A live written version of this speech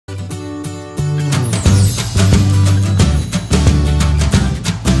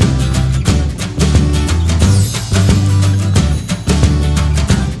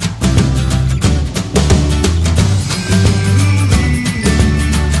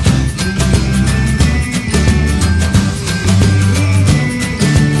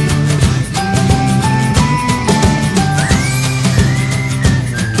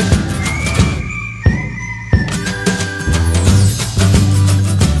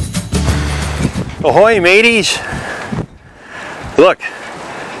Ahoy, mateys! Look,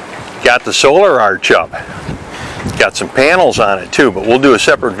 got the solar arch up. Got some panels on it too, but we'll do a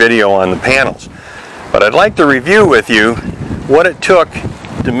separate video on the panels. But I'd like to review with you what it took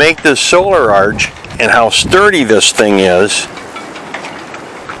to make this solar arch and how sturdy this thing is.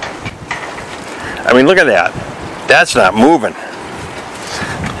 I mean, look at that. That's not moving.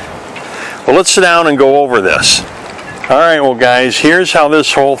 Well, let's sit down and go over this. All right, well guys, here's how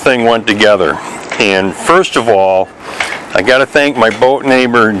this whole thing went together. And first of all, I got to thank my boat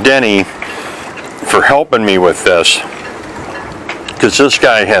neighbor Denny for helping me with this, because this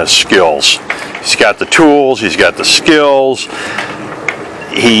guy has skills. He's got the tools, he's got the skills,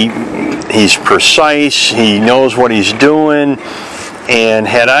 he's precise, he knows what he's doing, and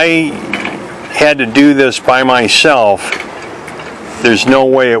had I had to do this by myself, there's no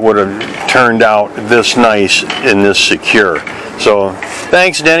way it would have turned out this nice and this secure. So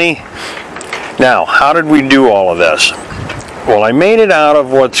thanks, Denny. Now, how did we do all of this? Well, I made it out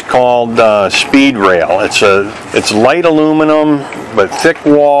of what's called speed rail. It's light aluminum but thick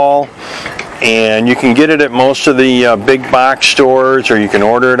wall, and you can get it at most of the big box stores, or you can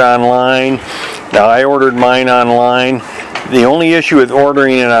order it online. Now, I ordered mine online. The only issue with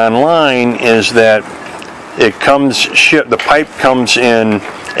ordering it online is that it comes the pipe comes in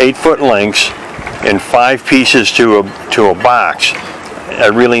 8-foot lengths in 5 pieces to a box. I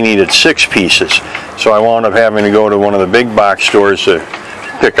really needed 6 pieces, so I wound up having to go to one of the big box stores to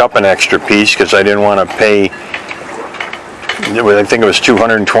pick up an extra piece, because I didn't want to pay, I think it was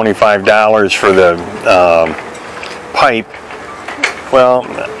 $225 for the pipe. Well,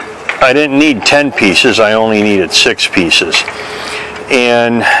 I didn't need 10 pieces, I only needed 6 pieces.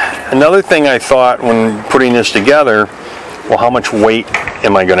 And another thing I thought when putting this together, well, how much weight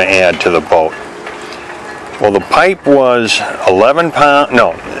am I going to add to the boat? Well, the pipe was 11 pounds,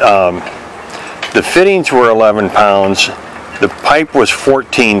 no, the fittings were 11 pounds, the pipe was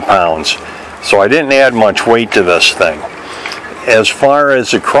 14 pounds, so I didn't add much weight to this thing. As far as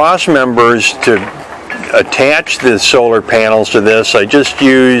the cross members to attach the solar panels to this, I just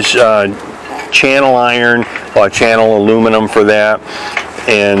use channel iron, channel aluminum for that,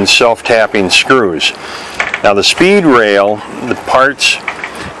 and self-tapping screws. Now the speed rail, the parts,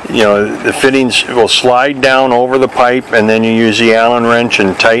 the fittings will slide down over the pipe, and then you use the Allen wrench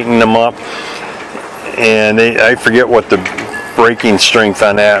and tighten them up. And I forget what the braking strength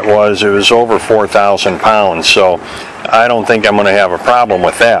on that was. It was over 4,000 pounds, so I don't think I'm going to have a problem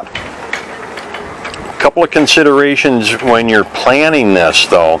with that. A couple of considerations when you're planning this,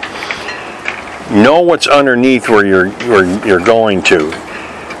 though. Know what's underneath where you're going to.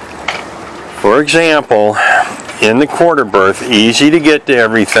 For example, in the quarter berth, easy to get to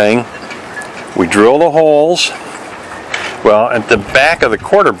everything, we drill the holes. Well, at the back of the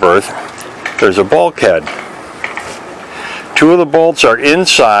quarter berth, there's a bulkhead. 2 of the bolts are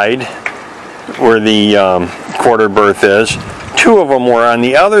inside where the quarter berth is. 2 of them were on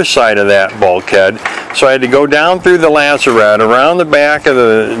the other side of that bulkhead, so I had to go down through the lazarette, around the back of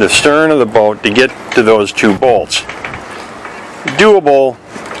the stern of the boat to get to those 2 bolts. Doable,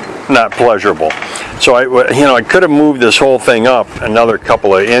 not pleasurable. So I could have moved this whole thing up another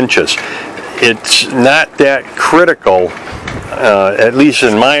couple of inches. It's not that critical, at least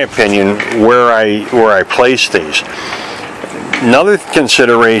in my opinion, where I place these. Another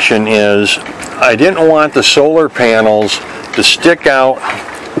consideration is I didn't want the solar panels to stick out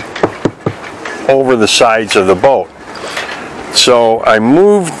over the sides of the boat. So I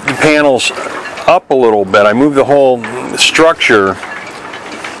moved the panels up a little bit. I moved the whole structure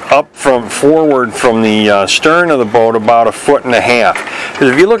up forward from the stern of the boat about 1.5 foot. Because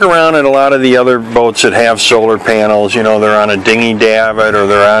if you look around at a lot of the other boats that have solar panels, they're on a dinghy davit, or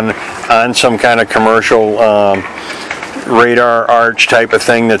they're on some kind of commercial radar arch type of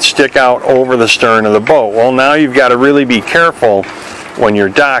thing that stick out over the stern of the boat. Well, now you've got to really be careful when you're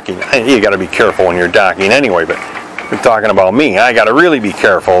docking. You got to be careful when you're docking anyway, but I'm talking about me. I got to really be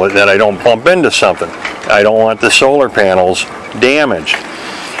careful that I don't bump into something. I don't want the solar panels damaged.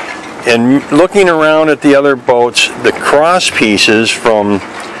 And looking around at the other boats, the cross pieces from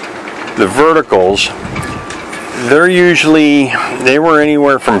the verticals, they were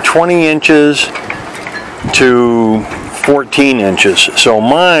anywhere from 20 inches to 14 inches. So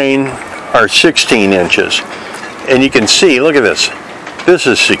mine are 16 inches. And you can see, look at this. This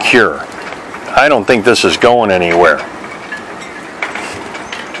is secure. I don't think this is going anywhere.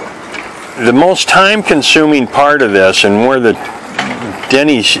 The most time-consuming part of this, and where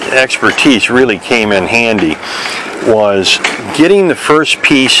Denny's expertise really came in handy, was getting the first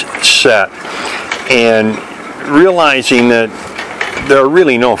piece set and realizing that there are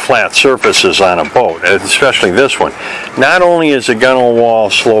really no flat surfaces on a boat, especially this one. Not only is the gunwale wall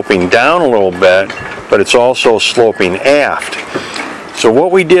sloping down a little bit, but it's also sloping aft. So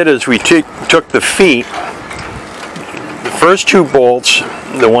what we did is we took the feet, the first two bolts,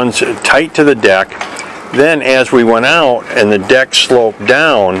 the ones tight to the deck, then as we went out and the deck sloped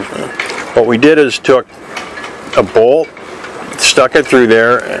down, what we did is took a bolt, stuck it through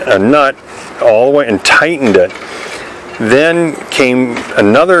there, a nut all the way, and tightened it. Then came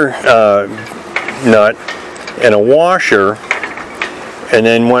another nut and a washer, and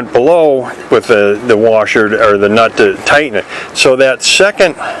then went below with the washer or the nut to tighten it. So that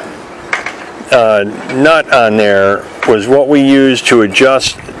second nut on there was what we used to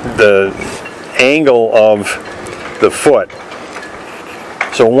adjust the angle of the foot.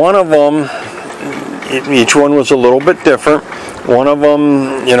 So one of them, each one was a little bit different. One of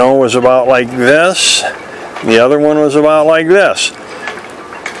them, you know, was about like this. The other one was about like this.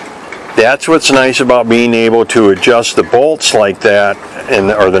 That's what's nice about being able to adjust the bolts like that,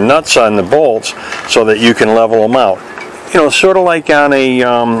 or the nuts on the bolts, so that you can level them out. You know, sort of like on a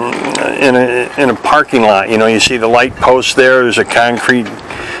in a parking lot. You know, you see the light post there. There's a concrete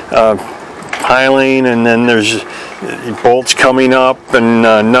piling, and then there's bolts coming up and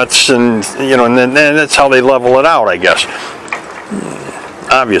nuts, and you know, and then that's how they level it out, I guess.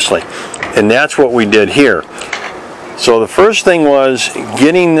 Obviously, and that's what we did here. So the first thing was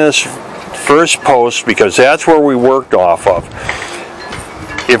getting this first post, because that's where we worked off of.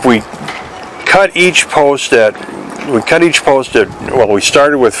 If we cut each post at, well, we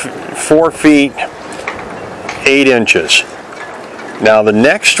started with 4 feet 8 inches. Now the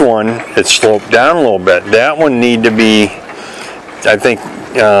next one, it sloped down a little bit. That one need to be, I think,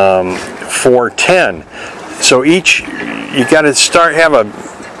 4'10". So each, you got to have a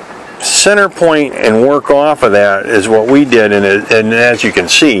center point and work off of that is what we did, and as you can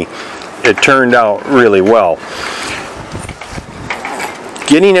see, it turned out really well.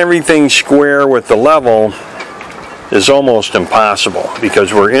 Getting everything square with the level is almost impossible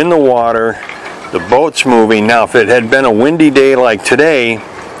because we're in the water, the boat's moving. Now if it had been a windy day like today,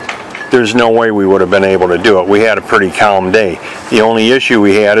 there's no way we would have been able to do it. We had a pretty calm day. The only issue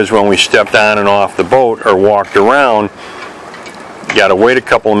we had is when we stepped on and off the boat or walked around, you got to wait a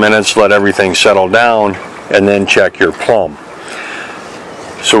couple of minutes, let everything settle down, and then check your plumb.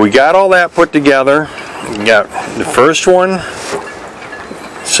 So we got all that put together. We got the first one,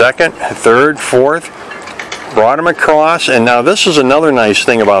 second, third, fourth, brought them across, and now this is another nice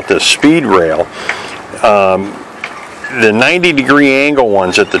thing about this speed rail. The 90-degree angle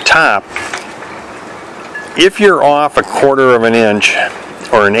ones at the top, if you're off a 1/4 of an inch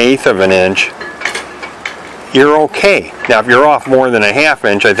or an 1/8 of an inch, you're okay. Now if you're off more than a 1/2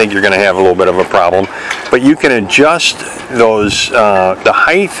 inch, I think you're going to have a little bit of a problem, but you can adjust those, the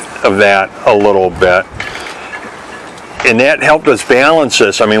height of that a little bit, and that helped us balance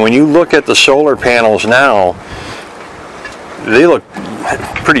this. I mean, when you look at the solar panels now, they look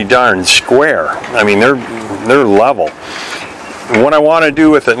pretty darn square. I mean, they're level. And what I want to do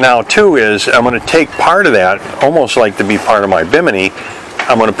with it now too is I'm going to take part of that, almost like to be part of my bimini.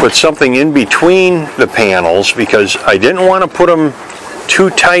 I'm going to put something in between the panels because I didn't want to put them too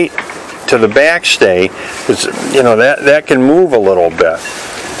tight to the backstay, because you know that can move a little bit.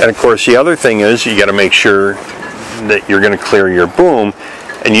 And of course the other thing is you got to make sure that you're going to clear your boom,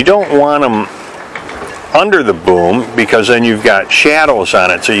 and you don't want them under the boom because then you've got shadows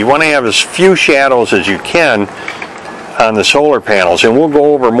on it. So you want to have as few shadows as you can on the solar panels, and we'll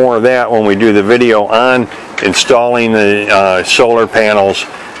go over more of that when we do the video on installing the solar panels,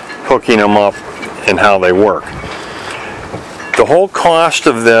 hooking them up, and how they work. The whole cost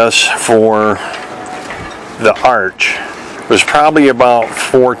of this for the arch was probably about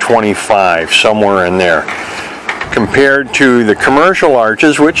 $425, somewhere in there, compared to the commercial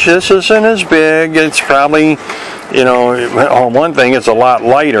arches, which this isn't as big. It's probably, you know, on one thing, it's a lot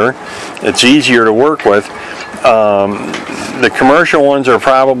lighter, it's easier to work with. The commercial ones are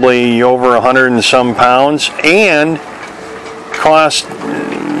probably over 100 and some pounds and cost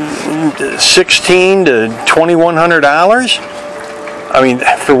 $1,600 to $2,100. I mean,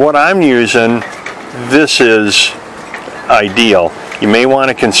 for what I'm using, this is ideal. You may want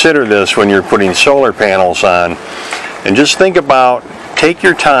to consider this when you're putting solar panels on, and just think about, take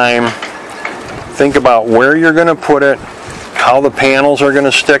your time, think about where you're going to put it, how the panels are going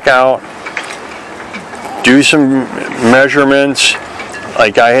to stick out. Do some measurements.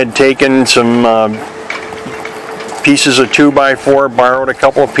 Like I had taken some pieces of 2x4, borrowed a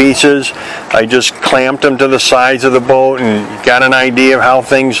couple of pieces. I just clamped them to the sides of the boat and got an idea of how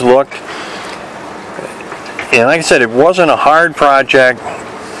things looked. And like I said, it wasn't a hard project.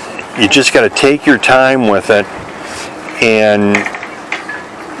 You just got to take your time with it and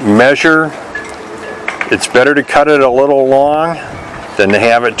measure. It's better to cut it a little long than to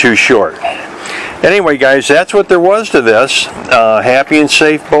have it too short. Anyway, guys, that's what there was to this. Happy and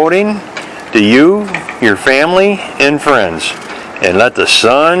safe boating to you, your family, and friends. And let the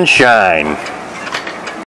sun shine.